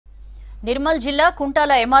నిర్మల్ జిల్లా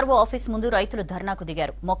Kuntala MRO office ముందు రైతులు ధర్నాకు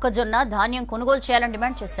దిగారు. మొక్కజొన్న ధాన్యం కొనుగోలు చేయాలని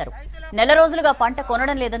డిమాండ్ చేశారు. నెల రోజులుగా పంట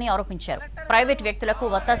కొనడం లేదని ఆరోపించారు. ప్రైవేట్ వ్యక్తులకు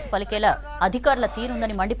వత్తాసు పలికేలా అధికారుల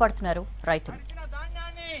తీరుందని మండిపడుతున్నారు రైతులు.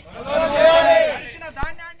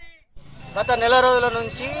 గత నెల రోజుల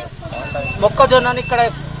నుంచి మొక్కజొన్నని ఇక్కడ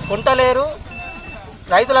కొంటలేరు.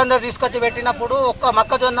 రైతులందరూ తీసుకొచ్చి పెట్టినప్పుడు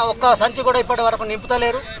ఒక్క సంచి కూడా ఇప్పటి వరకు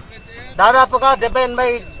నింపుతలేరు. దాదాపుగా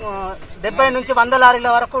 70 నుంచి 100 లారీల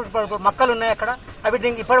వరకు మక్కలు ఉన్నాయి అక్కడ. అవి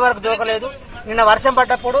దీనికి ఇప్పటి వరకు దొరకలేదు. నిన్న వర్షం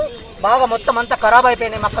పడ్డప్పుడు బాగా మొత్తం అంతా ఖరాబ్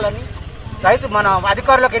అయిపోయినాయి మక్కలని. మన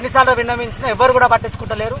అధికారులకు ఎన్నిసార్లు విన్నవించినా ఎవరు కూడా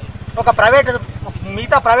పట్టించుకుంటలేరు.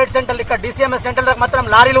 మిగతా ప్రైవేట్ సెంటర్లు ఇక్కడ DCMS సెంటర్లకు మాత్రం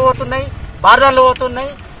లారీలు పోతున్నాయి, బార్దాన్లు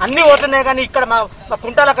పోతున్నాయి, అన్ని పోతున్నాయి. కానీ ఇక్కడ మా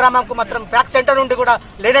కుంటాల గ్రామంకు మాత్రం ఫ్యాక్స్ సెంటర్ నుండి కూడా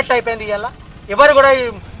లేనట్టు అయిపోయింది. ఇవాళ ఎవరు కూడా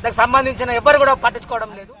దానికి సంబంధించిన ఎవరు కూడా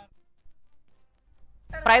పట్టించుకోవడం లేదు.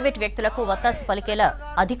 ప్రైవేట్ వ్యక్తులకు వత్తాసు పలికేలా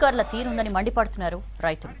అధికారుల తీరుందని మండిపడుతున్నారు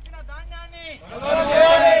రైతులు.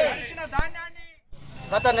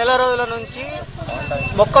 గత నెల రోజుల నుంచి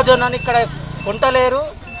మొక్కజొన్నని ఇక్కడ కొంటలేరు.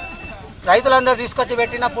 రైతులందరూ తీసుకొచ్చి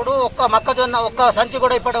పెట్టినప్పుడు ఒక్క సంచి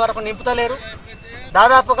కూడా ఇప్పటి వరకు నింపుతలేరు.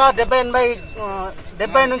 దాదాపుగా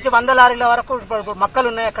 70 నుంచి 100 లారీల వరకు మక్కలు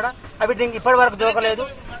ఉన్నాయి అక్కడ. అవి దీనికి ఇప్పటి వరకు దొరకలేదు.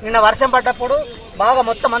 నిన్న వర్షం పడ్డప్పుడు బాగా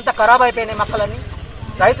మొత్తం అంతా ఖరాబ్ అయిపోయినాయి మక్కలని.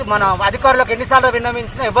 మన అధికారులకు ఎన్నిసార్లు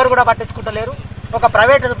విన్నవించినా ఎవరు కూడా పట్టించుకుంటలేరు.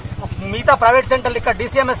 మిగతా ప్రైవేట్ సెంటర్లు ఇక్కడ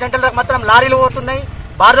DCMS సెంటర్లకు మాత్రం లారీలు పోతున్నాయి,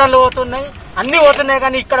 బార్దాన్లు పోతున్నాయి, అన్ని పోతున్నాయి.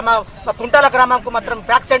 కానీ ఇక్కడ మా కుంటాల గ్రామంకు మాత్రం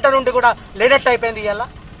ఫ్యాక్స్ సెంటర్ నుండి కూడా లేనట్టు అయిపోయింది. ఇవాళ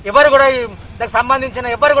ఎవరు కూడా దానికి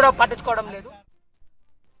సంబంధించిన ఎవరు కూడా పట్టించుకోవడం లేదు.